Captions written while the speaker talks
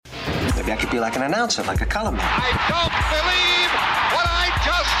Maybe I could be like an announcer, like a color man. I don't believe what I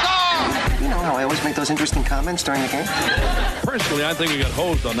just saw! You know how I always make those interesting comments during the game? Personally, I think we got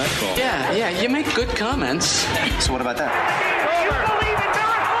hosed on that call. Yeah, you make good comments. So what about that?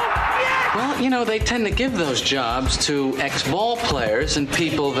 Well, they tend to give those jobs to ex-ball players and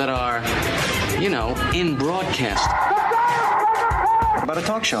people that are, in broadcast. What about a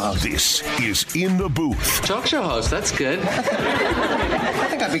talk show host? This is In the Booth. Talk show host, that's good. I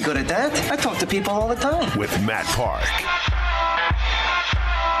think I'd be good at that. I talk to people all the time. With Matt Park.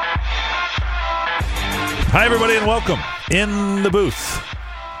 Hi, everybody, and welcome In the Booth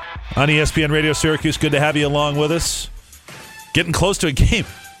on ESPN Radio Syracuse. Good to have you along with us. Getting close to a game.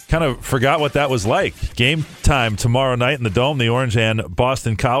 Kind of forgot what that was like. Game time tomorrow night in the Dome, the Orange and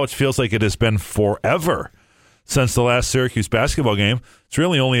Boston College. Feels like it has been forever since the last Syracuse basketball game. It's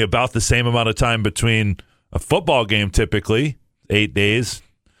really only about the same amount of time between a football game, typically, 8 days.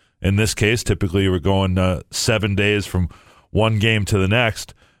 In this case, typically we're going 7 days from one game to the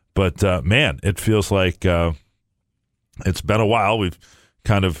next. But, man, it feels like it's been a while. We've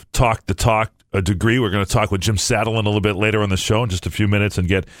kind of talked the talk a degree. We're going to talk with Jim Satalin a little bit later on the show in just a few minutes and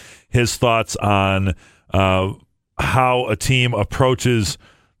get his thoughts on how a team approaches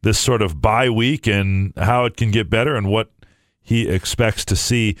this sort of bye week and how it can get better and what he expects to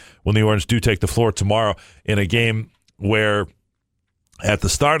see when the Orange do take the floor tomorrow in a game where at the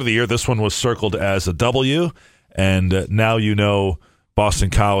start of the year, this one was circled as a W, and now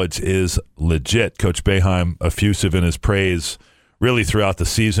Boston College is legit. Coach Boeheim effusive in his praise really throughout the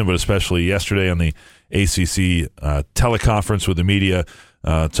season, but especially yesterday on the ACC teleconference with the media,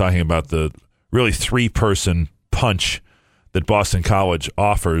 talking about the really three-person punch that Boston College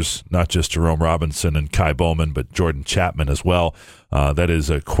offers, not just Jerome Robinson and Kai Bowman, but Jordan Chapman as well. That is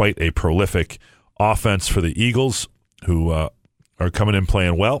quite a prolific offense for the Eagles, who are coming in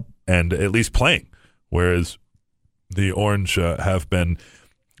playing well, and at least playing, whereas the Orange have been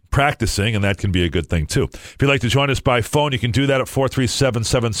practicing, and that can be a good thing too. If you'd like to join us by phone, you can do that at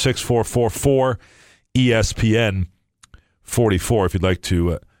 437-76444 ESPN 44 if you'd like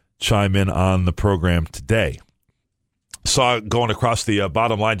to chime in on the program today. Saw going across the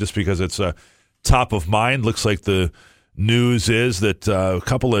bottom line just because it's top of mind. Looks like the news is that a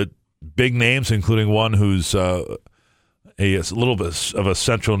couple of big names, including one who's a little bit of a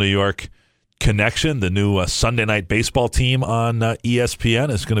Central New York connection. The new Sunday night baseball team on ESPN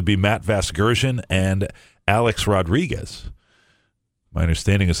is going to be Matt Vasgersian and Alex Rodriguez. My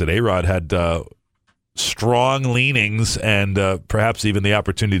understanding is that A-Rod had strong leanings and perhaps even the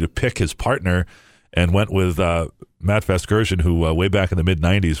opportunity to pick his partner and went with Matt Vasgersian, who way back in the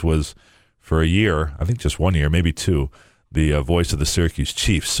mid-'90s was for a year, I think just 1 year, maybe two, the voice of the Syracuse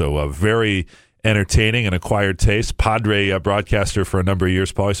Chiefs. So very entertaining and acquired taste. Padre broadcaster for a number of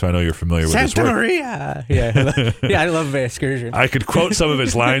years, Paulie, so I know you're familiar with his work. Santa Maria! Yeah, I love Vasgersian. I could quote some of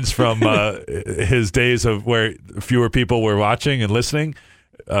his lines from his days of where fewer people were watching and listening,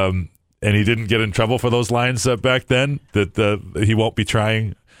 and he didn't get in trouble for those lines back then, that he won't be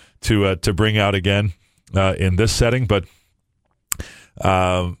trying to bring out again in this setting. But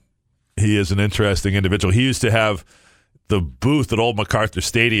he is an interesting individual. He used to have the booth at Old MacArthur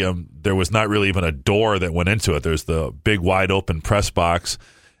Stadium. There was not really even a door that went into it. There's the big wide open press box,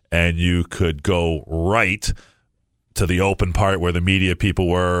 and you could go right to the open part where the media people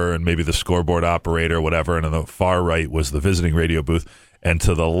were and maybe the scoreboard operator or whatever, and on the far right was the visiting radio booth. And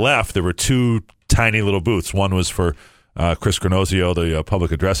to the left, there were two tiny little booths. One was for Chris Granozio, the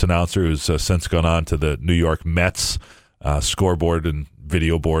public address announcer, who's since gone on to the New York Mets scoreboard and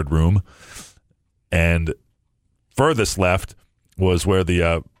video board room. And furthest left was where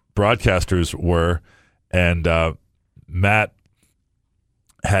the broadcasters were, and Matt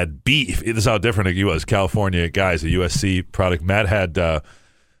had beef. This is how different he was. California guys, a USC product. Matt had,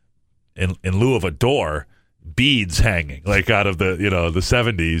 in lieu of a door, beads hanging, like out of the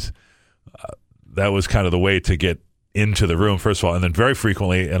 70s. That was kind of the way to get into the room, first of all, and then very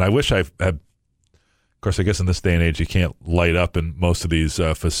frequently, and I wish I had, of course, I guess in this day and age you can't light up in most of these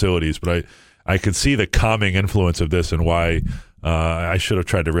facilities, but I could see the calming influence of this and why I should have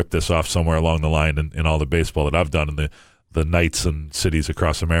tried to rip this off somewhere along the line in all the baseball that I've done in the nights and cities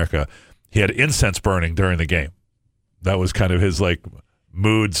across America. He had incense burning during the game. That was kind of his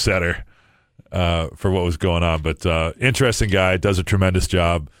mood setter for what was going on. But interesting guy, does a tremendous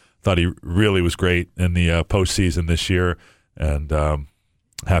job. Thought he really was great in the postseason this year, and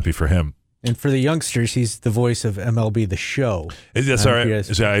happy for him. And for the youngsters, he's the voice of MLB The Show. That's all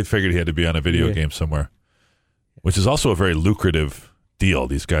right. I figured he had to be on a video game somewhere, which is also a very lucrative deal.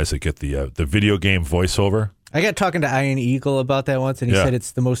 These guys that get the video game voiceover. I got talking to Ian Eagle about that once, and he said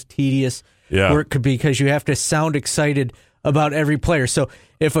it's the most tedious work because you have to sound excited about every player. So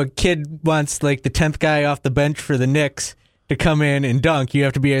if a kid wants like the 10th guy off the bench for the Knicks to come in and dunk, you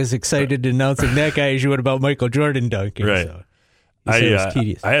have to be as excited announcing that guy as you would about Michael Jordan dunking. Right. So it was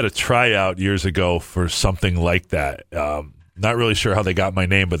tedious. I had a tryout years ago for something like that. Not really sure how they got my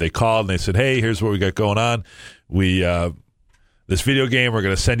name, but they called and they said, "Hey, here's what we got going on. This video game, we're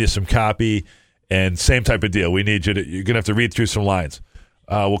going to send you some copy, and same type of deal. We need you're going to have to read through some lines.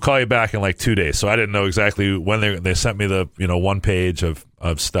 We'll call you back in like 2 days." So I didn't know exactly when they sent me the one page of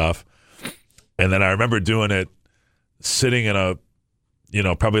stuff, and then I remember doing it sitting in a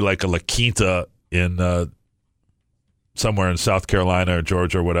probably like a La Quinta in somewhere in South Carolina or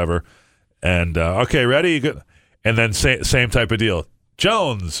Georgia or whatever, and okay, ready, good. And then same type of deal.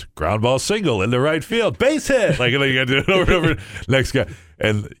 Jones, ground ball single in the right field, base hit. Like you got to do it over and over. Next guy,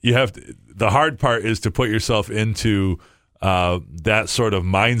 and you have to. The hard part is to put yourself into that sort of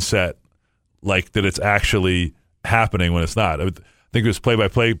mindset, like that it's actually happening when it's not. I think it was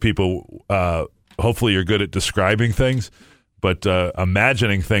play-by-play people. Hopefully, you're good at describing things, but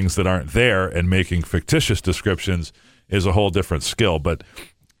imagining things that aren't there and making fictitious descriptions is a whole different skill. But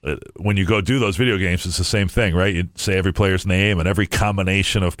when you go do those video games, it's the same thing, right? You say every player's name and every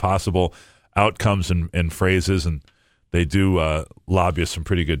combination of possible outcomes and phrases, and they do lobby some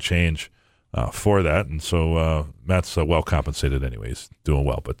pretty good change for that. And so Matt's well compensated anyways, doing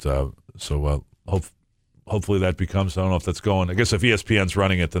well. But hopefully that becomes, I don't know if that's going. I guess if ESPN's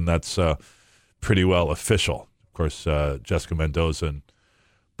running it, then that's pretty well official. Of course, Jessica Mendoza and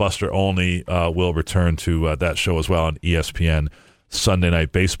Buster Olney will return to that show as well on ESPN Sunday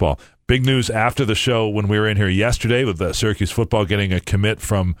Night Baseball. Big news after the show when we were in here yesterday with Syracuse football getting a commit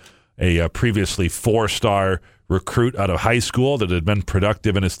from a previously 4-star recruit out of high school that had been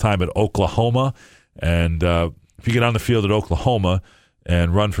productive in his time at Oklahoma. And if you get on the field at Oklahoma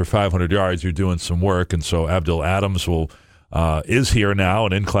and run for 500 yards, you're doing some work. And so Abdul Adams is here now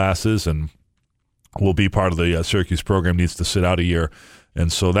and in classes and will be part of the Syracuse program, needs to sit out a year.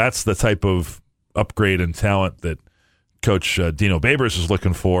 And so that's the type of upgrade in talent that Coach Dino Babers is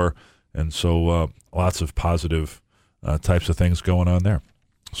looking for, and so lots of positive types of things going on there.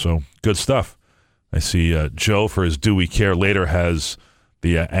 So good stuff. I see Joe, for his Do We Care, later has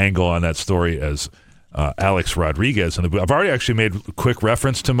the angle on that story as Alex Rodriguez. And I've already actually made a quick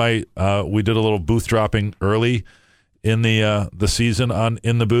reference to my we did a little booth dropping early in the season on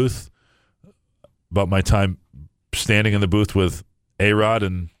In the Booth about my time standing in the booth with A-Rod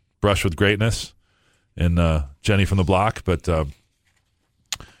and Brush with Greatness and Jenny from the Block, but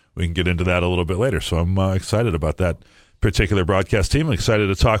we can get into that a little bit later. So I'm excited about that particular broadcast team. I'm excited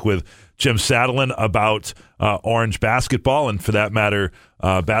to talk with Jim Satalin about Orange basketball, and for that matter,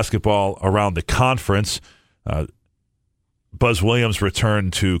 basketball around the conference. Buzz Williams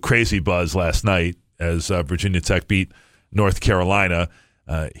returned to Crazy Buzz last night as Virginia Tech beat North Carolina.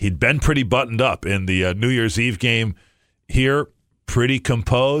 He'd been pretty buttoned up in the New Year's Eve game here. Pretty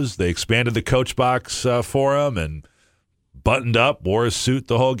composed. They expanded the coach box for him and buttoned up, wore his suit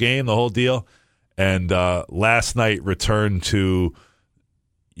the whole game, the whole deal. And last night returned to,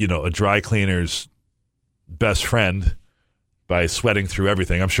 a dry cleaner's best friend by sweating through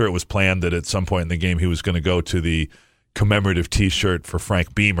everything. I'm sure it was planned that at some point in the game he was going to go to the commemorative T-shirt for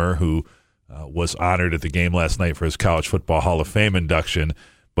Frank Beamer, who was honored at the game last night for his College Football Hall of Fame induction.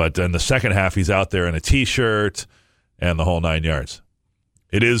 But in the second half, he's out there in a T-shirt and the whole 9 yards.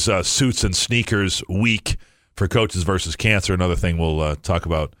 It is Suits and Sneakers week for Coaches versus Cancer, another thing we'll talk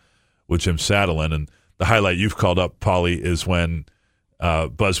about with Jim Satalin. And the highlight you've called up, Paulie, is when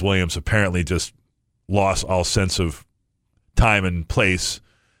Buzz Williams apparently just lost all sense of time and place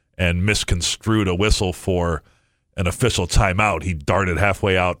and misconstrued a whistle for an official timeout. He darted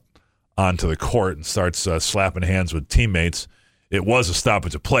halfway out onto the court and starts slapping hands with teammates. It was a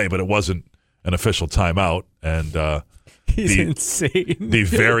stoppage of play, but it wasn't an official timeout. And he's insane. The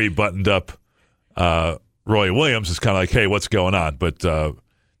very buttoned up Roy Williams is kind of like, hey, what's going on? But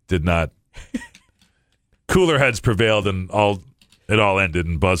did not. Cooler heads prevailed, and it all ended.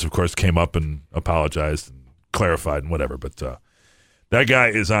 And Buzz, of course, came up and apologized and clarified and whatever. But that guy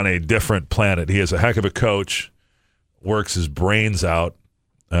is on a different planet. He is a heck of a coach, works his brains out,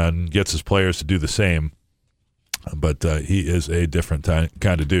 and gets his players to do the same. But he is a different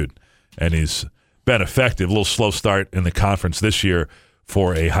kind of dude, and he's been effective. A little slow start in the conference this year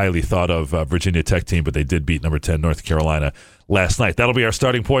for a highly thought of Virginia Tech team, but they did beat number 10 North Carolina last night. That'll be our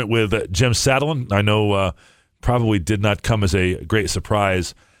starting point with Jim Satalin. I know probably did not come as a great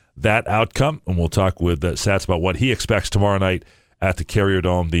surprise, that outcome, and we'll talk with Sats about what he expects tomorrow night at the Carrier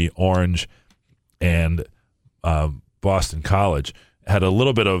Dome, the Orange and Boston College, had a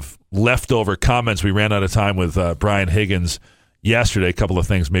little bit of leftover comments. We ran out of time with Brian Higgins yesterday. A couple of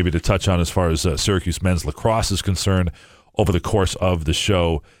things maybe to touch on as far as Syracuse men's lacrosse is concerned over the course of the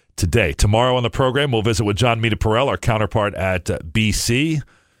show today. Tomorrow on the program, we'll visit with John Mita-Perrell, our counterpart at BC.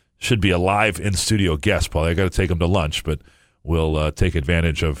 Should be a live in-studio guest, Paul. I got to take him to lunch, but we'll take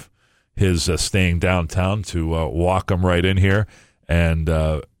advantage of his staying downtown to walk him right in here and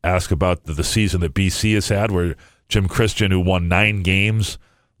ask about the season that BC has had, where Jim Christian, who won 9 games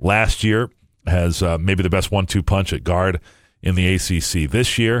last year, has maybe the best 1-2 punch at guard in the ACC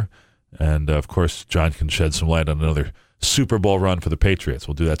this year. And, of course, John can shed some light on another Super Bowl run for the Patriots.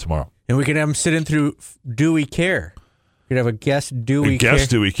 We'll do that tomorrow. And we can have him sit in through Do We Care? We could have a guest, Do We Care?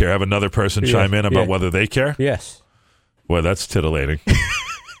 Do We Care? Have another person chime in about whether they care? Yes. Boy, that's titillating.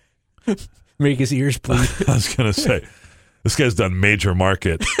 Make his ears bleed. I was going to say, this guy's done major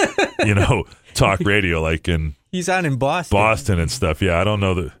market, talk radio, like in... He's on in Boston and stuff. Yeah, I don't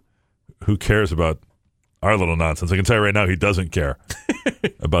know who cares about our little nonsense. I can tell you right now, he doesn't care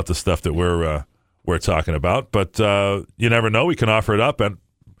about the stuff that we're talking about. But you never know. We can offer it up. And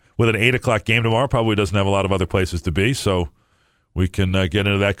with an 8 o'clock game tomorrow, probably doesn't have a lot of other places to be. So we can get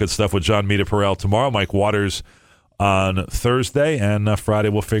into that good stuff with John Mita-Perrell tomorrow. Mike Waters on Thursday, and Friday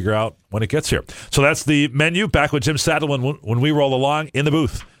we'll figure out when it gets here. So that's the menu. Back with Jim Satalin when we roll along in the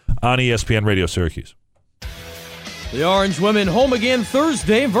booth on ESPN Radio Syracuse. The Orange women home again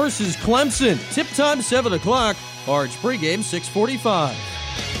Thursday versus Clemson. Tip time 7 o'clock. Orange pregame 6:45.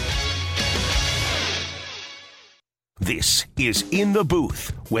 This is In the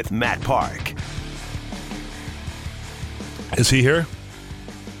Booth with Matt Park. Is he here?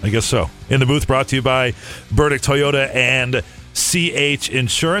 I guess so. In the Booth brought to you by Burdick Toyota and CH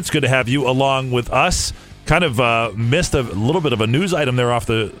Insurance. Good to have you along with us. Kind of missed a little bit of a news item there off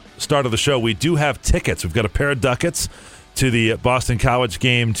the start of the show. We do have tickets. We've got a pair of ducats to the Boston College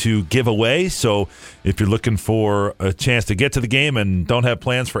game to give away. So if you're looking for a chance to get to the game and don't have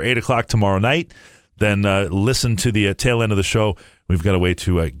plans for 8 o'clock tomorrow night, then listen to the tail end of the show. We've got a way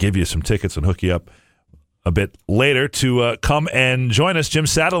to give you some tickets and hook you up a bit later to come and join us. Jim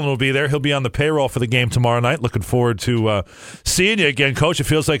Satalin will be there. He'll be on the payroll for the game tomorrow night. Looking forward to seeing you again, Coach. It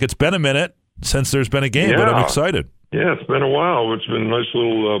feels like it's been a minute since there's been a game, but I'm excited. Yeah, it's been a while. It's been a nice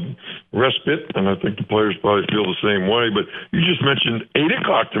little respite, and I think the players probably feel the same way. But you just mentioned 8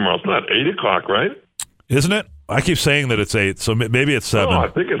 o'clock tomorrow. It's not 8 o'clock, right? Isn't it? I keep saying that it's 8, so maybe it's 7. Oh, I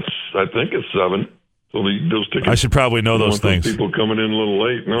think it's 7. So those tickets. I should probably know those things. People coming in a little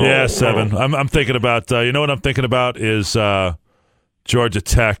late. No, yeah, 7. No. I'm thinking about. You know what I'm thinking about is Georgia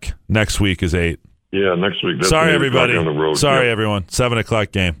Tech next week is 8. Yeah, next week. That's Sorry, everybody. On the road. Sorry, everyone. 7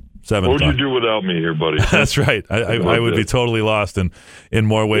 o'clock game. 7 What would you do without me here, buddy? That's right. I would be totally lost in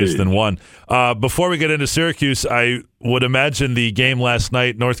more ways than one. Before we get into Syracuse, I would imagine the game last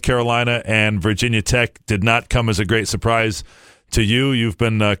night, North Carolina and Virginia Tech, did not come as a great surprise to you. You've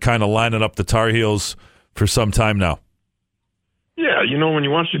been kind of lining up the Tar Heels for some time now. Yeah, when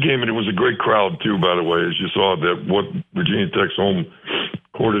you watch the game, and it was a great crowd, too, by the way, as you saw that what Virginia Tech's home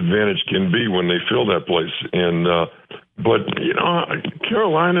court advantage can be when they fill that place. And but,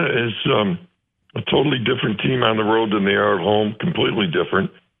 Carolina is a totally different team on the road than they are at home, completely different.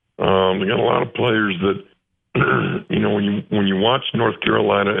 They got a lot of players that, when you watch North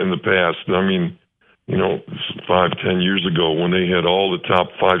Carolina in the past, 5-10 years ago when they had all the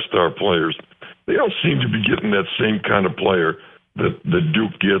top 5-star players, they don't seem to be getting that same kind of player that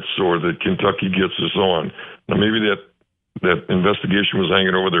Duke gets or that Kentucky gets and so on. Now, maybe that investigation was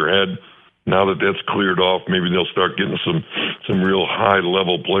hanging over their head. Now that that's cleared off, maybe they'll start getting some real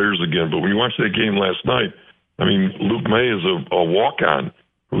high-level players again. But when you watch that game last night, Luke May is a walk-on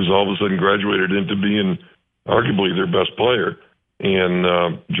who's all of a sudden graduated into being arguably their best player.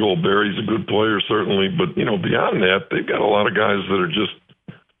 And Joel Berry's a good player, certainly. But, beyond that, they've got a lot of guys that are just,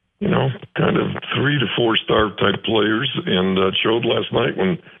 kind of 3 to 4 star type players, and showed last night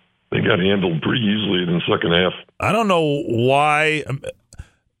when they got handled pretty easily in the second half. I don't know why.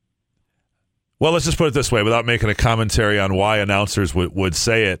 Well, let's just put it this way, without making a commentary on why announcers would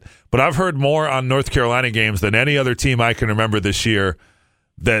say it. But I've heard more on North Carolina games than any other team I can remember this year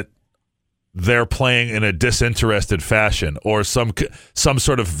that they're playing in a disinterested fashion, or some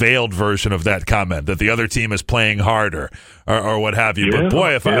sort of veiled version of that comment, that the other team is playing harder or what have you. Yeah, but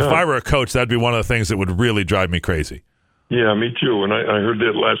boy, if I were a coach, that'd be one of the things that would really drive me crazy. Yeah, me too. And I heard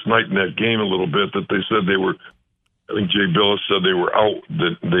that last night in that game a little bit, that they said they were, I think Jay Billis said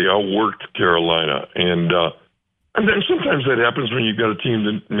that they outworked Carolina. And then sometimes that happens when you've got a team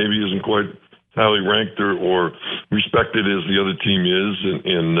that maybe isn't quite highly ranked or respected as the other team is.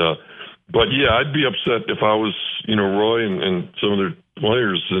 But yeah, I'd be upset if I was, Roy and some of their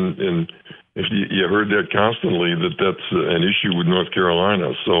players, and if you heard that constantly, that's an issue with North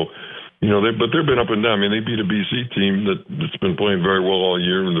Carolina. So, but they've been up and down. I mean, they beat a BC team that's been playing very well all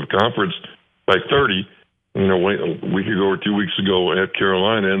year in the conference by 30. A week ago or 2 weeks ago at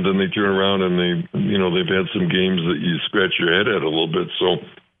Carolina, and then they turn around and they've had some games that you scratch your head at a little bit. So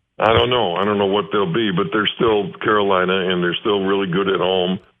I don't know. I don't know what they'll be, but they're still Carolina, and they're still really good at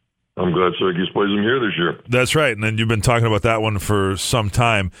home. I'm glad Syracuse plays them here this year. That's right, and then you've been talking about that one for some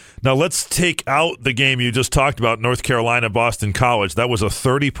time. Now let's take out the game you just talked about, North Carolina, Boston College. That was a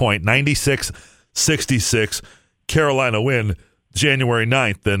 30-point, 96-66 Carolina win January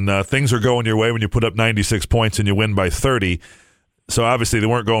 9th, and things are going your way when you put up 96 points and you win by 30. So obviously they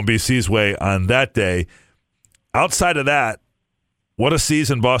weren't going BC's way on that day. Outside of that, what a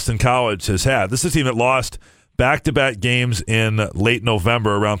season Boston College has had. This is a team that lost back-to-back games in late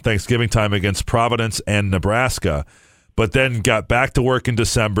November around Thanksgiving time against Providence and Nebraska, but then got back to work in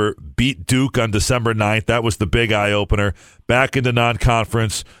December, beat Duke on December 9th. That was the big eye-opener. Back into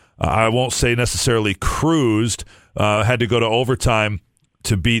non-conference. I won't say necessarily cruised, had to go to overtime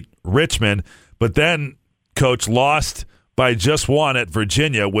to beat Richmond, but then, Coach, lost by just one at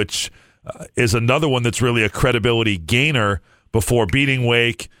Virginia, which is another one that's really a credibility gainer before beating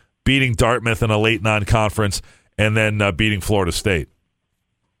Wake, beating Dartmouth in a late non-conference, and then beating Florida State.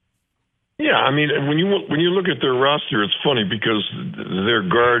 Yeah, I mean, when you look at their roster, it's funny because they're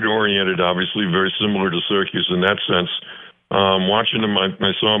guard-oriented, obviously, very similar to Syracuse in that sense. Watching them,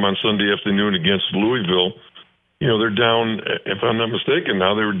 I saw them on Sunday afternoon against Louisville. They're down, if I'm not mistaken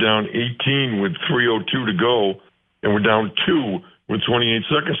now, they were down 18 with 3:02 to go, and we're down 2 with 28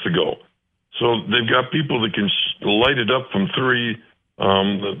 seconds to go. So they've got people that can light it up from three.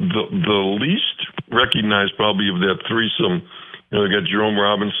 The least recognized probably of that threesome, they got Jerome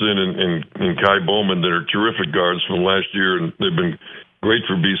Robinson and Kai Bowman that are terrific guards from last year, and they've been great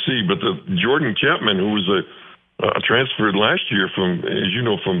for BC. But the Jordan Chapman, who was transferred last year from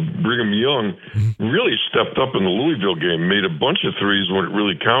Brigham Young, really stepped up in the Louisville game, made a bunch of threes when it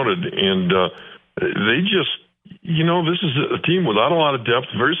really counted, and they just, this is a team without a lot of depth,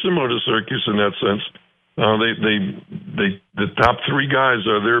 very similar to Syracuse in that sense. The top three guys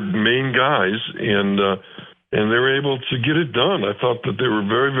are their main guys, and they're able to get it done. I thought that they were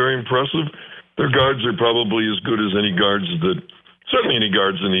very, very impressive. Their guards are probably as good as any guards certainly any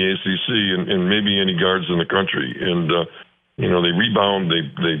guards in the ACC, and maybe any guards in the country. And they rebound, they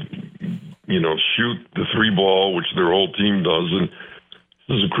shoot the three ball, which their whole team does. And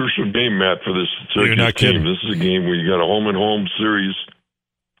this is a crucial game, Matt, for this Syracuse team. This is a game where you got a home-and-home series,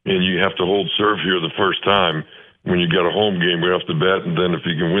 and you have to hold serve here the first time when you got a home game right off the bat. And then if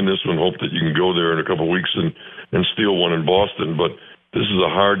you can win this one, hope that you can go there in a couple of weeks and steal one in Boston. But this is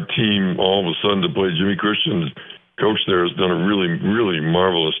a hard team all of a sudden to play. Jimmy Christian's coach there has done a really, really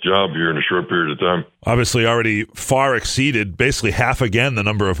marvelous job here in a short period of time. Obviously already far exceeded, basically half again, the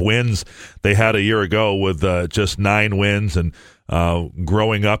number of wins they had a year ago with just 9 wins. And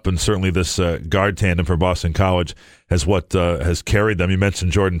growing up, and certainly this guard tandem for Boston College has carried them. You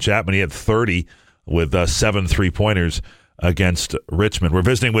mentioned Jordan Chapman. He had 30 with 7 3-pointers against Richmond. We're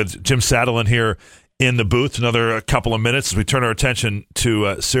visiting with Jim Satalin here in the booth. Another couple of minutes as we turn our attention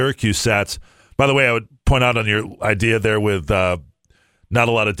to Syracuse Sats. By the way, I would point out on your idea there with not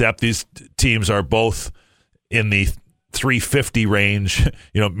a lot of depth. These teams are both in the 350 range,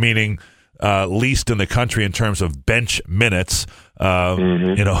 meaning least in the country in terms of bench minutes.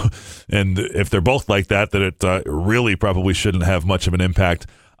 And if they're both like that, then it really probably shouldn't have much of an impact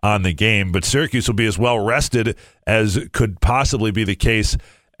on the game. But Syracuse will be as well rested as could possibly be the case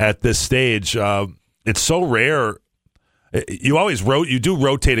at this stage. It's so rare. You do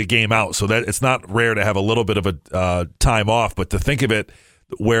rotate a game out, so that it's not rare to have a little bit of a time off. But to think of it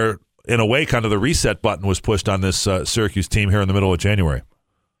where, in a way, kind of the reset button was pushed on this Syracuse team here in the middle of January.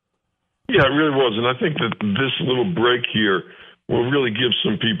 Yeah, it really was. And I think that this little break here will really give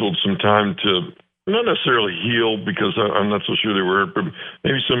some people some time to not necessarily heal, because I'm not so sure they were hurt, but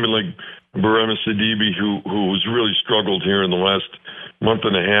maybe somebody like Barema Sidibe, who's really struggled here in the last month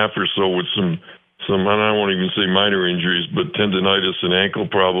and a half or so with some I won't even say minor injuries, but tendonitis and ankle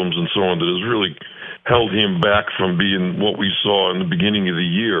problems and so on, that has really held him back from being what we saw in the beginning of the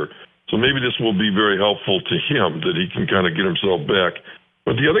year. So maybe this will be very helpful to him, that he can kind of get himself back.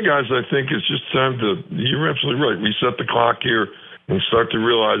 But the other guys, I think it's just time to, you're absolutely right, reset the clock here and start to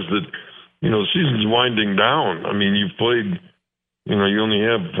realize that, the season's winding down. I mean, you've played, you only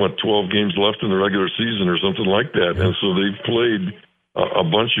have, 12 games left in the regular season or something like that. And so they've played a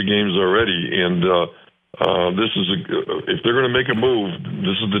bunch of games already. And if they're going to make a move,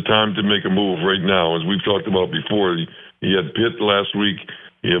 this is the time to make a move right now. As we've talked about before, you had Pitt last week,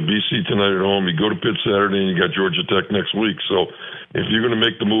 you have BC tonight at home, you go to Pitt Saturday, and you got Georgia Tech next week. So if you're going to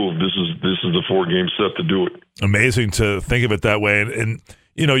make the move, this is the 4-game set to do it. Amazing to think of it that way. And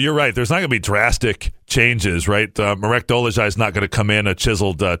you're right. There's not going to be drastic changes, right? Marek Dolezaj is not going to come in a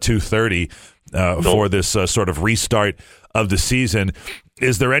chiseled 230 for this sort of restart of the season.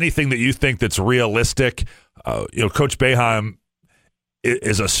 Is there anything that you think that's realistic? Coach Boeheim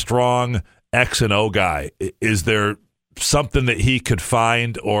is a strong X and O guy. Is there something that he could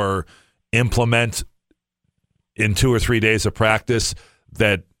find or implement in 2 or 3 days of practice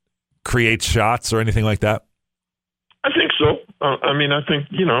that creates shots or anything like that? I think so. I think,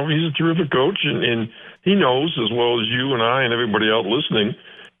 he's a terrific coach, and he knows as well as you and I and everybody out listening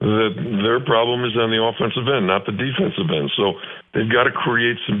that their problem is on the offensive end, not the defensive end. So they've got to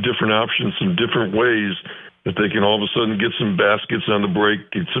create some different options, some different ways that they can all of a sudden get some baskets on the break,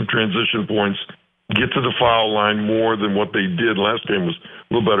 get some transition points, get to the foul line more than what they did. Last game was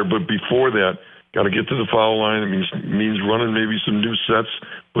a little better, but before that, got to get to the foul line. It means running maybe some new sets,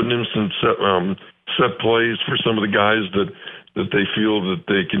 putting in some set plays for some of the guys that they feel that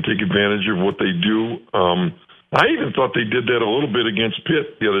they can take advantage of what they do. I even thought they did that a little bit against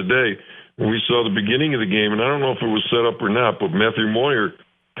Pitt the other day when we saw the beginning of the game, and I don't know if it was set up or not, but Matthew Moyer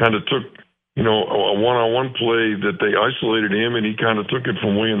kind of took, a one-on-one play that they isolated him, and he kind of took it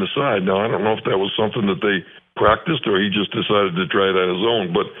from way on the side. Now, I don't know if that was something that they practiced or he just decided to try it on his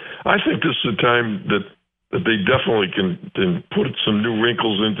own, but I think this is a time that they definitely can put some new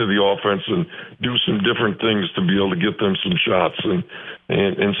wrinkles into the offense and do some different things to be able to get them some shots and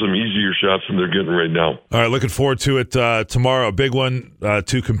some easier shots than they're getting right now. All right, looking forward to it tomorrow. A big one,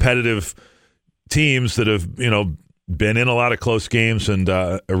 2 competitive teams that have, been in a lot of close games, and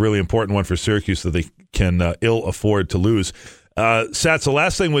a really important one for Syracuse that they can ill afford to lose. Sats, the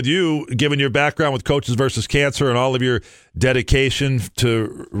last thing with you, given your background with Coaches versus Cancer and all of your dedication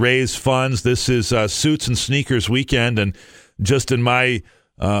to raise funds, this is Suits and Sneakers weekend, and just in my,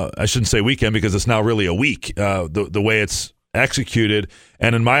 I shouldn't say weekend because it's now really a week, the way it's executed,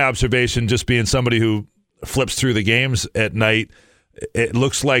 and in my observation, just being somebody who flips through the games at night, it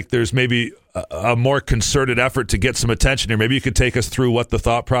looks like there's maybe a more concerted effort to get some attention here. Maybe you could take us through what the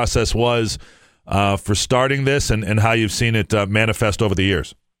thought process was for starting this and how you've seen it manifest over the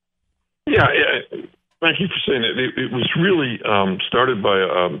years. Yeah, thank you for saying it. It was really started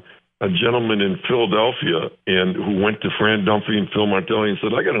by a gentleman in Philadelphia and who went to Fran Dunphy and Phil Martelli and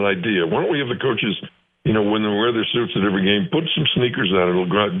said, I got an idea. Why don't we have the coaches, when they wear their suits at every game, put some sneakers on. It'll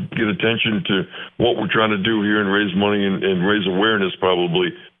get attention to what we're trying to do here and raise money and raise awareness,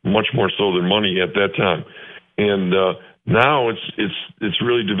 probably much more so than money at that time. And now it's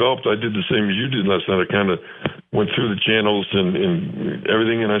really developed. I did the same as you did last night. I kind of went through the channels and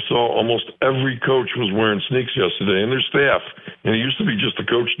everything, and I saw almost every coach was wearing sneaks yesterday, and their staff. And it used to be just the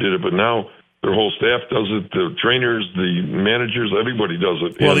coach did it, but now their whole staff does it. The trainers, the managers, everybody does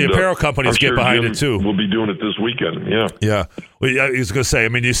it. Well, and the apparel companies get behind it too. We'll be doing it this weekend. Yeah. Yeah. Well, I was going to say,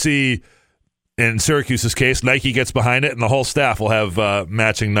 you see in Syracuse's case, Nike gets behind it, and the whole staff will have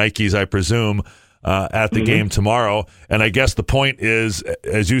matching Nikes, I presume, at the game tomorrow. And I guess the point is,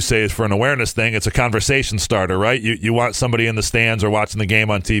 as you say, is for an awareness thing. It's a conversation starter, right? You want somebody in the stands or watching the game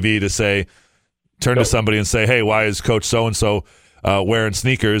on TV to turn to somebody and say, hey, why is Coach so-and-so wearing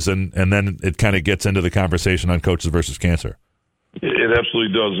sneakers, and then it kind of gets into the conversation on Coaches versus Cancer. It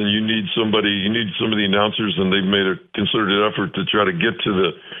absolutely does, and you need some of the announcers, and they've made a concerted effort to try to get to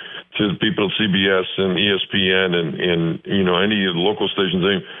the people at CBS and ESPN and any of the local stations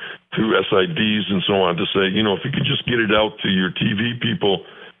through SIDs and so on to say, if you could just get it out to your TV people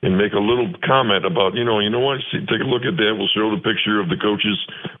and make a little comment about, you know what, take a look at that. We'll show the picture of the coaches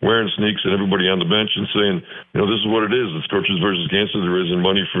wearing sneaks and everybody on the bench and saying, this is what it is. It's Coaches versus Cancer. They're raising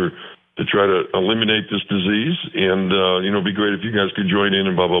money to try to eliminate this disease. And, it'd be great if you guys could join in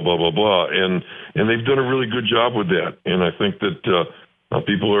and blah, blah, blah, blah, blah. And they've done a really good job with that. And I think that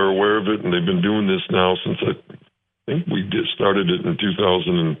people are aware of it, and they've been doing this now since I think we started it in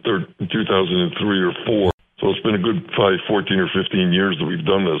 2003 or 4. So it's been a good 14 or 15 years that we've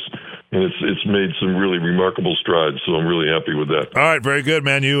done this, and it's made some really remarkable strides, so I'm really happy with that. All right, very good,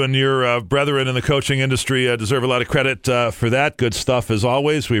 man. You and your brethren in the coaching industry deserve a lot of credit for that. Good stuff as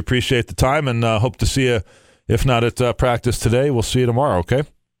always. We appreciate the time and hope to see you, if not at practice today, we'll see you tomorrow, okay?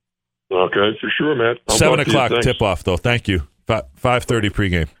 Okay, for sure, Matt. 7 o'clock tip-off, though. Thank you. 5:30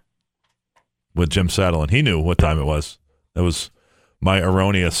 pregame with Jim Satalin. He knew what time it was. That was my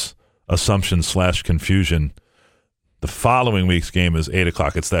erroneous assumption / confusion The following week's game is 8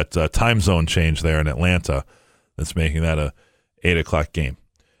 o'clock. It's that time zone change there in Atlanta that's making that a 8 o'clock game.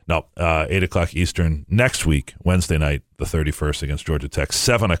 No, 8 o'clock Eastern next week, Wednesday night, the 31st against Georgia Tech.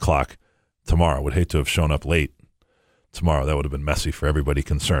 7 o'clock tomorrow. Would hate to have shown up late tomorrow. That would have been messy for everybody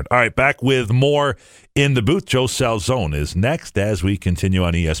concerned. All right, back with more in the booth. Joe Salzone is next as we continue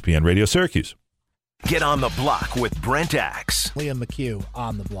on ESPN Radio Syracuse. Get on the block with Brent Axe. Liam McHugh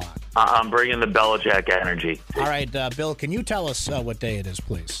on the block. I'm bringing the Belichick energy. All right, Bill, can you tell us what day it is,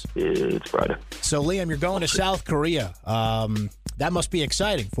 please? It's Friday. So, Liam, you're going to South Korea. That must be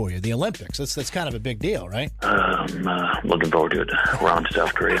exciting for you. The Olympics, that's kind of a big deal, right? Looking forward to it. We're on to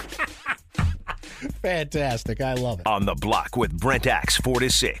South Korea. Fantastic. I love it. On the block with Brent Axe, 4 to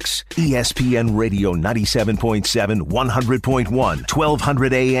 6. ESPN Radio 97.7, 100.1,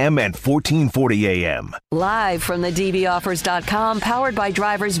 1200 AM and 1440 AM. Live from the DBOffers.com, powered by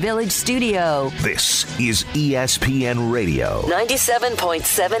Drivers Village Studio. This is ESPN Radio.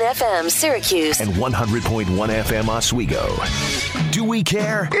 97.7 FM, Syracuse. And 100.1 FM, Oswego. Do we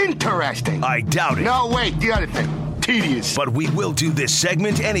care? Interesting. I doubt it. No, wait, the other thing. Tedious. But we will do this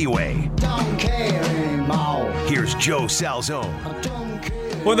segment anyway. Don't care anymore. Here's Joe Salzone.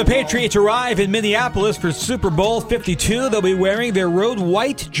 When the Patriots arrive in Minneapolis for Super Bowl 52, they'll be wearing their road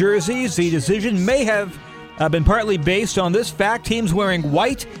white jerseys. The decision may have been partly based on this fact. Teams wearing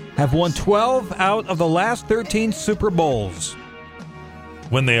white have won 12 out of the last 13 Super Bowls.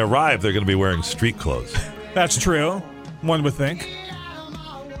 When they arrive, they're going to be wearing street clothes. That's true. One would think.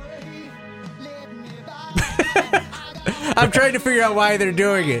 I'm trying to figure out why they're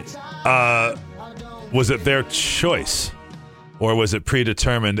doing it. Was it their choice? Or was it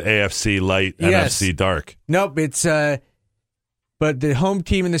predetermined AFC light, Yes. NFC dark? Nope, it's but the home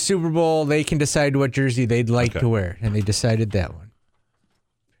team in the Super Bowl, they can decide what jersey they'd like to wear, and they decided that one.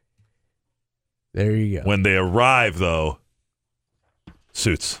 There you go. When they arrive, though,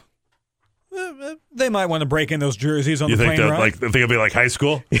 suits. They might want to break in those jerseys on You the think plane that, ride. like, think it'll be like high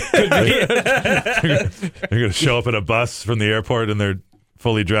school? They're going to show up in a bus from the airport and they're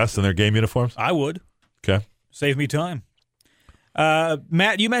fully dressed in their game uniforms? I would. Okay. Save me time.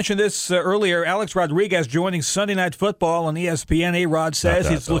 Matt, you mentioned this earlier. Alex Rodriguez joining Sunday Night Football on ESPN. A-Rod says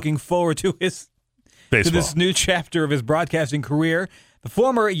he's looking forward to this new chapter of his broadcasting career. The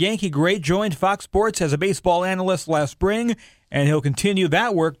former Yankee great joined Fox Sports as a baseball analyst last spring, and he'll continue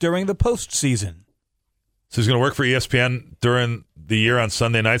that work during the postseason. So he's going to work for ESPN during the year on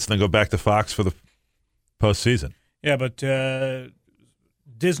Sunday nights and then go back to Fox for the postseason. Yeah, but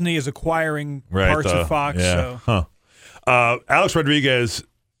Disney is acquiring parts of Fox. Yeah. So. Alex Rodriguez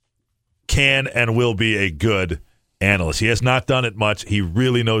can and will be a good analyst. He has not done it much. He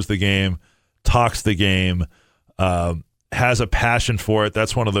really knows the game, talks the game, has a passion for it.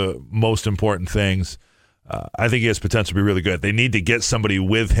 That's one of the most important things. I think he has potential to be really good. They need to get somebody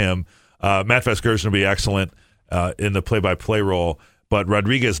with him. Matt Vasgersian will be excellent in the play-by-play role, but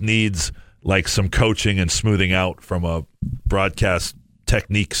Rodriguez needs like some coaching and smoothing out from a broadcast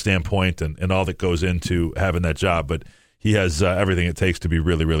technique standpoint and all that goes into having that job. But he has everything it takes to be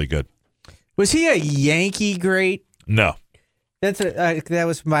really, really good. Was he a Yankee great? No. That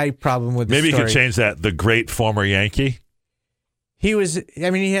was my problem with the Maybe story. you could change that. The great former Yankee. He was,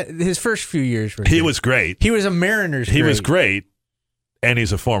 he had his first few years were He good. was great. He was a Mariners He was great, and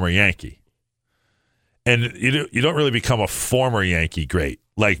he's a former Yankee. And you don't really become a former Yankee great.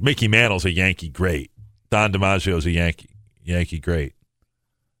 Like Mickey Mantle's a Yankee great. Don DiMaggio's a Yankee great.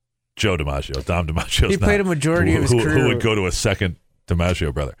 Joe DiMaggio. Dom DiMaggio's He played a majority of his career. Who would go to a second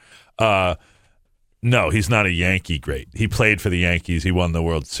DiMaggio brother? No, he's not a Yankee great. He played for the Yankees. He won the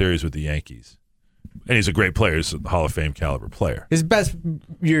World Series with the Yankees. And he's a great player. He's a Hall of Fame caliber player. His best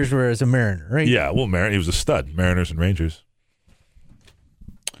years were as a Mariner, right? Yeah, well, he was a stud. Mariners and Rangers.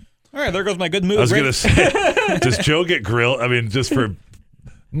 All right, there goes my good move. I was going to say, does Joe get grilled? I mean, just for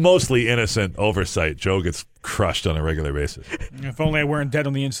mostly innocent oversight, Joe gets crushed on a regular basis. If only I weren't dead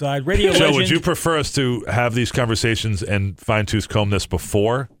on the inside. Radio Joe, legend. would you prefer us to have these conversations and fine-tooth comb this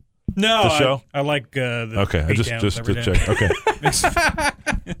before No, the show? I like the okay, I just to check. Okay.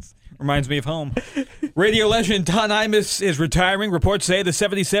 Reminds me of home. Radio legend Don Imus is retiring. Reports say the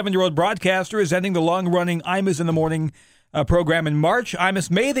 77-year-old broadcaster is ending the long-running Imus in the Morning program in March. Imus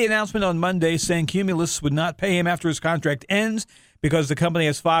made the announcement on Monday saying Cumulus would not pay him after his contract ends because the company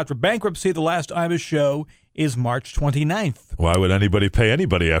has filed for bankruptcy. The last Imus show is March 29th. Why would anybody pay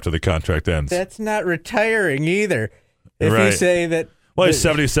anybody after the contract ends? That's not retiring either. If Right. you say that. Well, he's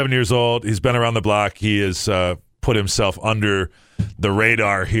 77 years old. He's been around the block. He has put himself under the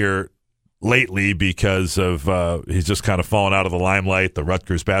radar here lately because of he's just kind of fallen out of the limelight. The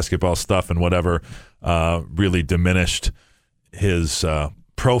Rutgers basketball stuff and whatever really diminished his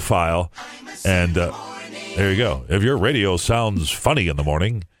profile. And there you go. If your radio sounds funny in the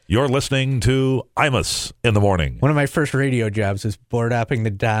morning, you're listening to Imus in the morning. One of my first radio jobs was board-opping the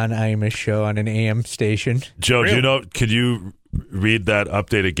Don Imus show on an AM station. Joe, do you know, could you read that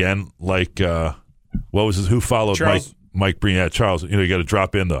update again? Like, what was it? Who followed Charles. Mike Breen? Yeah, Charles. You got to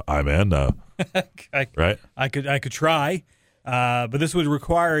drop in the right? I could try, but this would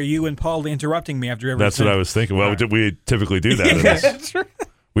require you and Paul interrupting me after every. That's what I was thinking. Well, we typically do that.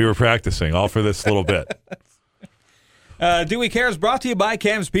 We were practicing all for this little bit. Do We Care is brought to you by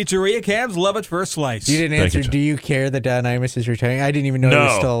Cam's Pizzeria. Cam's love it for a slice. You didn't answer. Do you care that Don Imus is retiring? I didn't even know he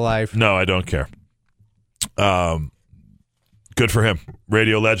was still alive. No, I don't care. Good for him.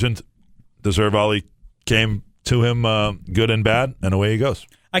 Radio legend. Deserve all he came to him, good and bad, and away he goes.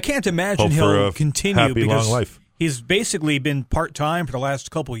 I can't imagine he'll continue because he's basically been part-time for the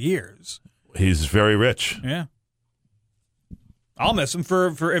last couple years. He's very rich. Yeah. I'll miss him.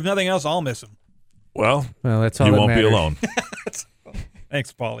 For if nothing else, I'll miss him. Well, that's all you that won't matters. be alone.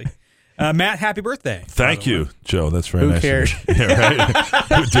 Thanks, Paulie. Matt, happy birthday. Thank you, Joe. That's very Who nice. cares? Yeah,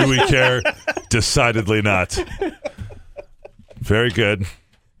 right? Do we care? Decidedly not. Very good.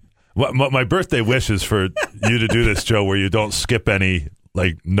 My birthday wish is for you to do this, Joe, where you don't skip any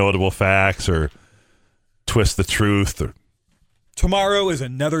notable facts or twist the truth. Tomorrow is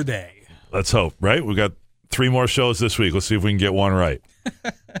another day. Let's hope, right? We've got 3 more shows this week. Let's see if we can get one right.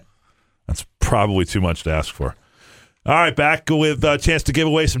 That's probably too much to ask for. All right, back with a chance to give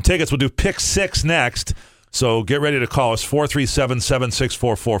away some tickets. We'll do Pick 6 next. So get ready to call us,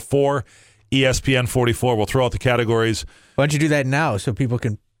 437-76444, ESPN 44. We'll throw out the categories. Why don't you do that now so people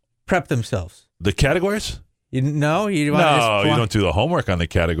can prep themselves? The categories? You want No, you don't do the homework on the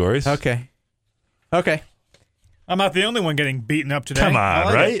categories. Okay. I'm not the only one getting beaten up today. Come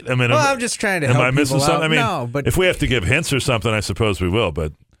on, right? I mean, I'm just trying to help Am I missing people something? out. I mean, No, but if we have to give hints or something, I suppose we will,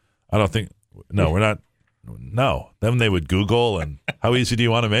 but I don't think, we're not. No. Then they would Google, and how easy do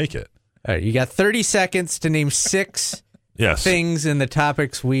you want to make it? All right, you got 30 seconds to name 6 things in the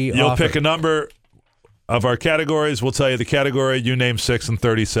topics You'll offer. pick a number of our categories. We'll tell you the category. You name 6 in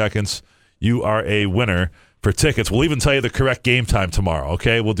 30 seconds. You are a winner for tickets. We'll even tell you the correct game time tomorrow,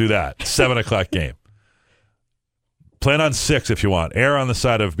 okay? We'll do that. 7 o'clock game. Plan on 6 if you want. Err on the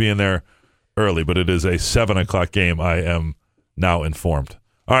side of being there early, but it is a 7 o'clock game. I am now informed.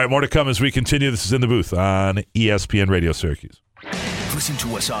 All right, more to come as we continue. This is In the Booth on ESPN Radio Syracuse. Listen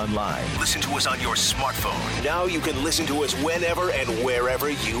to us online. Listen to us on your smartphone. Now you can listen to us whenever and wherever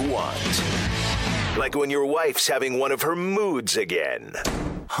you want. Like when your wife's having one of her moods again.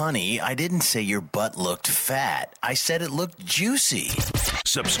 Honey, I didn't say your butt looked fat. I said it looked juicy.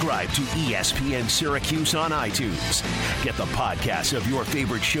 Subscribe to ESPN Syracuse on iTunes. Get the podcast of your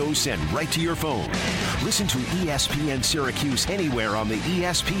favorite shows sent right to your phone. Listen to ESPN Syracuse anywhere on the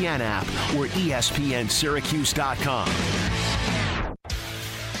ESPN app or ESPNSyracuse.com.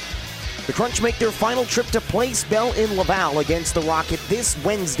 The Crunch make their final trip to Place Bell in Laval against the Rocket this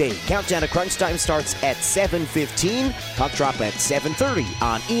Wednesday. Countdown to Crunch Time starts at 7:15. Puck drop at 7:30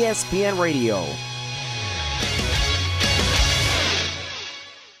 on ESPN Radio.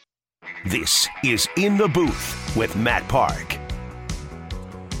 This is In the Booth with Matt Park.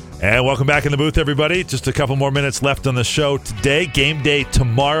 And welcome back in the booth, everybody. Just a couple more minutes left on the show today. Game day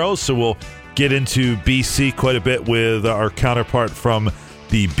tomorrow, so we'll get into BC quite a bit with our counterpart from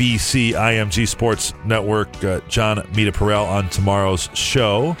the BC IMG Sports Network, John Mita-Perrell, on tomorrow's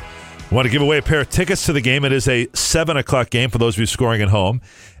show. I want to give away a pair of tickets to the game. It is a 7 o'clock game for those of you scoring at home.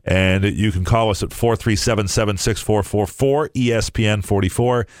 And you can call us at 437-76444, ESPN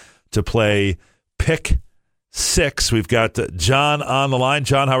 44, to play Pick 6. We've got John on the line.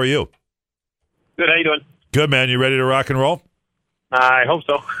 John, how are you? Good. How you doing? Good, man. You ready to rock and roll? I hope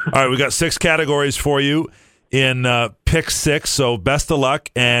so. All right, we got 6 categories for you in Pick 6, so best of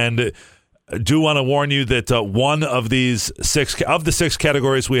luck. And do want to warn you that one of these 6 of the 6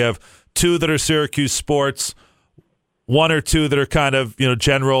 categories, we have 2 that are Syracuse sports, 1 or 2 that are kind of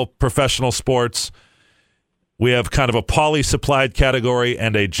general professional sports. We have kind of a Paulie supplied category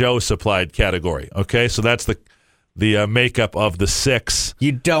and a Joe supplied category. Okay, so that's the makeup of the 6.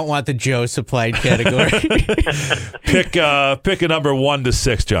 You don't want the Joe supplied category. Pick a number 1 to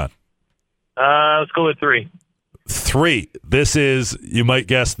 6, John. Let's go with 3. 3. This is, you might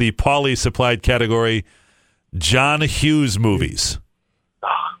guess, the Paulie supplied category, John Hughes movies.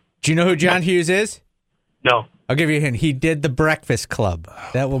 Do you know who John Hughes is? No. I'll give you a hint. He did The Breakfast Club.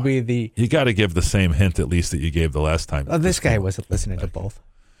 That will be the... You got to give the same hint at least that you gave the last time. Oh, this guy wasn't listening to both.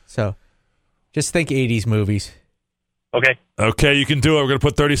 So Just think 80s movies. Okay. Okay, you can do it. We're going to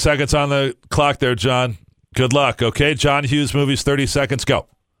put 30 seconds on the clock there, John. Good luck. Okay, John Hughes movies, 30 seconds, go.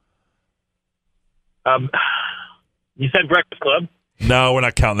 You said Breakfast Club. No, we're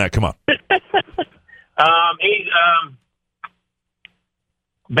not counting that. Come on.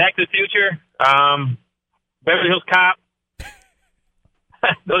 Back to the Future. Beverly Hills Cop.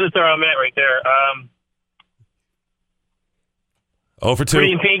 Those are where I'm at right there. 0 for 2.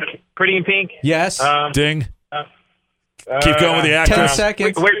 Pretty in Pink. Yes. Ding. Keep going with the actress. 10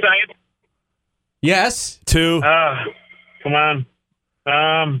 seconds. Weird Science. Yes. 2. Come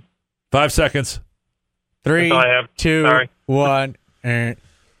on. 5 seconds. 3, That's all I have. 2, Sorry. 1.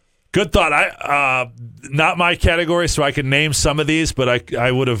 Good thought. I not my category, so I can name some of these, but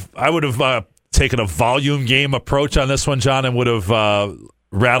I would have taken a volume game approach on this one, John, and would have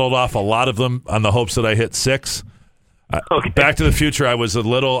rattled off a lot of them on the hopes that I hit 6. Okay. Back to the Future, I was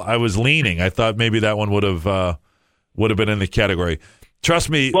leaning. I thought maybe that one would have been in the category.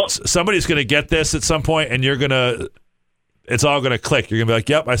 Trust me, somebody's going to get this at some point, and it's all going to click. You're going to be like,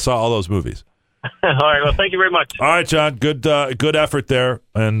 "Yep, I saw all those movies." All right. Well, thank you very much. All right, John. Good effort there,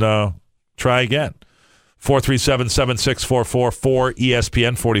 and try again. 437-7644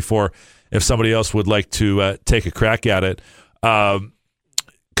 ESPN 44. If somebody else would like to take a crack at it,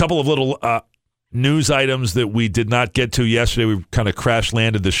 couple of little news items that we did not get to yesterday. We kind of crash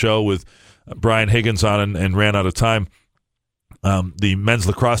landed the show with Brian Higgins on and ran out of time. The men's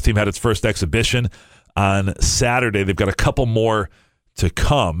lacrosse team had its first exhibition on Saturday. They've got a couple more to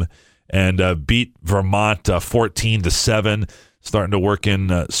come. And beat Vermont 14-7, starting to work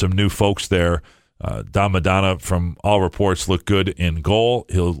in some new folks there. Don Madonna, from all reports, looked good in goal.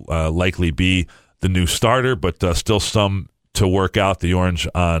 He'll likely be the new starter, but still some to work out. The Orange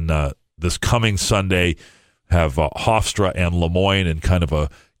on this coming Sunday have Hofstra and Lemoyne in kind of a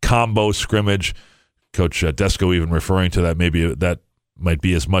combo scrimmage. Coach Desko even referring to that. Maybe that might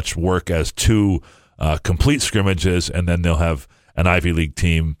be as much work as 2 complete scrimmages, and then they'll have an Ivy League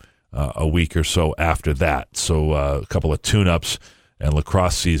team a week or so after that. So a couple of tune-ups, and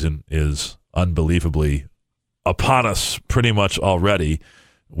lacrosse season is unbelievably upon us pretty much already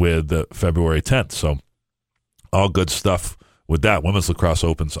with February 10th. So all good stuff with that. Women's lacrosse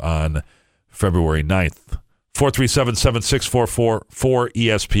opens on February 9th. 437-7644 for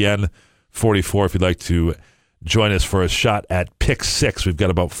ESPN 44 if you'd like to join us for a shot at Pick 6. We've got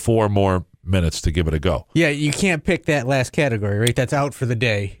about 4 more minutes to give it a go. Yeah, you can't pick that last category, right? That's out for the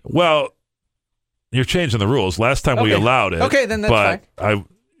day. Well, you're changing the rules. Last time we allowed it. Okay, then that's fine.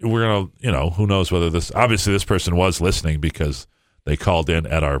 We're going to, who knows whether this, obviously this person was listening because they called in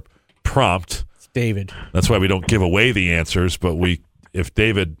at our prompt. It's David. That's why we don't give away the answers, but if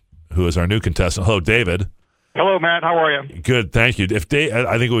David, who is our new contestant, hello, David. Hello, Matt. How are you? Good, thank you.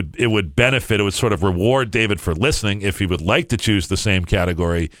 I think it would benefit, it would sort of reward David for listening if he would like to choose the same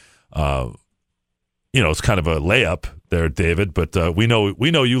category. It's kind of a layup there, David, but we know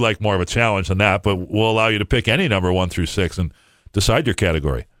you like more of a challenge than that, but we'll allow you to pick any number 1 through 6 and decide your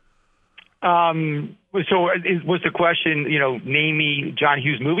category. So was the question, name me John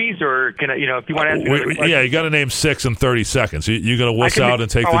Hughes movies, or can I, if you want to answer you got to name 6 in 30 seconds. You're going to wuss out and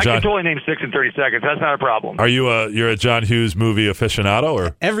take the John. I can totally name 6 in 30 seconds. That's not a problem. Are you're a John Hughes movie aficionado,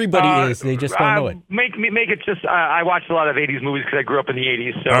 or everybody is? They just don't know it. Make it just. I watched a lot of 80s movies because I grew up in the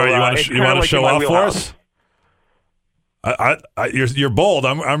 80s. So all right, you want to show off for us? You're bold.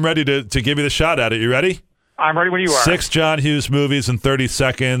 I'm ready to give you the shot at it. You ready? I'm ready when you are. 6 John Hughes movies in 30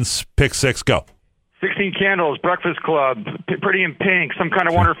 seconds. Pick 6. Go. 16 Candles, Breakfast Club, Pretty in Pink, Some Kind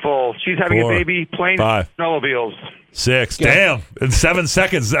of Wonderful, She's Having 4, a Baby, Planes, 5, Snowmobiles. 6. Damn! In 7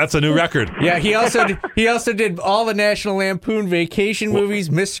 seconds, that's a new record. Yeah, he also did all the National Lampoon Vacation movies.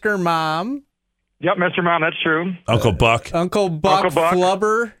 Mr. Mom. Yep, Mr. Mom. That's true. Uncle Buck.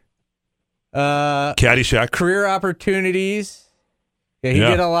 Flubber. Caddyshack. Career Opportunities. Yeah, he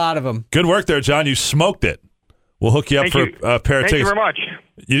did a lot of them. Good work there, John. You smoked it. We'll hook you up for a pair of tickets. Thank you very much.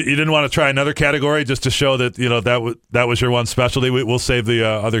 You didn't want to try another category just to show that that was your one specialty. We'll save the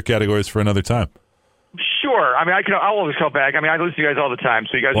other categories for another time. Sure. I mean, I'll always call back. I mean, I listen to you guys all the time,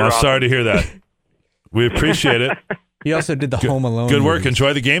 so you guys are awesome. I'm sorry to hear that. We appreciate it. He also did the Home Alone. Good work. movies.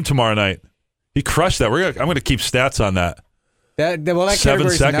 Enjoy the game tomorrow night. He crushed that. I'm going to keep stats on that. That 7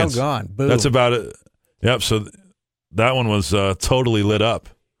 category's seconds. now gone. Boom. That's about it. Yep. So that one was totally lit up.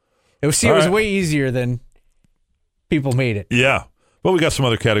 It was way easier than people made it. Yeah. But we got some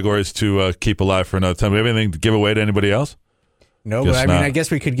other categories to keep alive for another time. Do we have anything to give away to anybody else? No, but I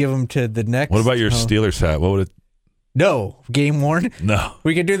guess we could give them to the next. What about your Steelers hat? What would it? No, game worn. No,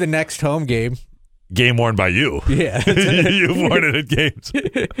 we could do the next home game. Game worn by you. Yeah, you've worn it at games.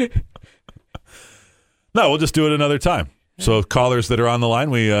 No, we'll just do it another time. So callers that are on the line,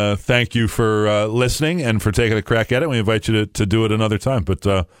 we thank you for listening and for taking a crack at it. We invite you to do it another time. But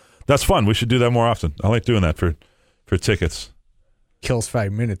that's fun. We should do that more often. I like doing that for tickets. Kills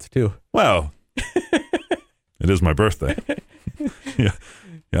 5 minutes, too. Well, it is my birthday. Yeah,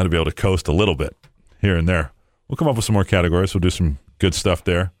 you got to be able to coast a little bit here and there. We'll come up with some more categories. We'll do some good stuff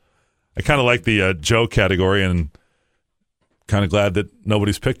there. I kind of like the Joe category and kind of glad that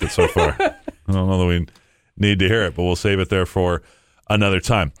nobody's picked it so far. I don't know that we need to hear it, but we'll save it there for another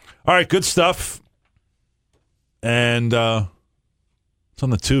time. All right, good stuff. And it's on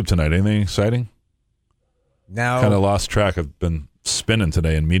the tube tonight. Anything exciting? No. Kind of lost track. I've been spinning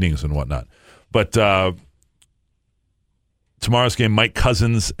today in meetings and whatnot. But tomorrow's game, Mike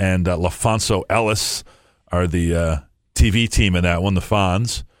Cousins and LaFonso Ellis are the TV team in that one, the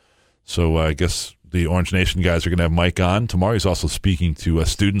Fonz. So I guess the Orange Nation guys are going to have Mike on tomorrow. He's also speaking to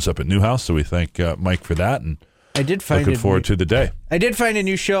students up at Newhouse, so we thank Mike for that. And I did find looking forward to the day. I did find a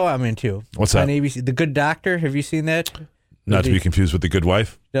new show I'm into. What's that? On ABC, The Good Doctor. Have you seen that? Not to be confused with The Good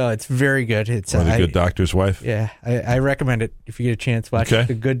Wife? No, it's very good. It's The Good Doctor's Wife? Yeah, I recommend it if you get a chance. Watch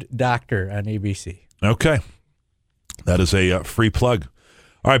The Good Doctor on ABC. Okay. That is a free plug.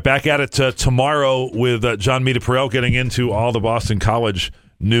 All right, back at it tomorrow with John Meade-Perrell getting into all the Boston College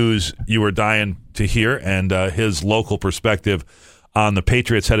news you were dying to hear and his local perspective on the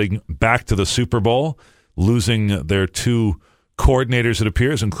Patriots heading back to the Super Bowl, losing their two coordinators, it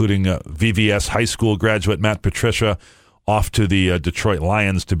appears, including VVS high school graduate Matt Patricia, off to the Detroit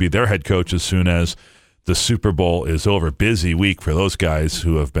Lions to be their head coach as soon as the Super Bowl is over. Busy week for those guys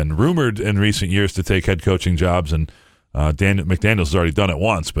who have been rumored in recent years to take head coaching jobs, and McDaniels has already done it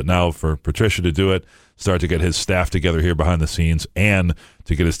once, but now for Patricia to do it, start to get his staff together here behind the scenes, and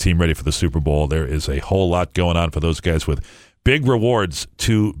to get his team ready for the Super Bowl, there is a whole lot going on for those guys with big rewards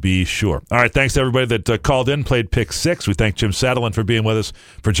to be sure. All right, thanks to everybody that called in, played Pick 6. We thank Jim Satalin for being with us.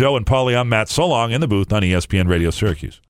 For Joe and Paulie, I'm Matt. So long in the booth on ESPN Radio Syracuse.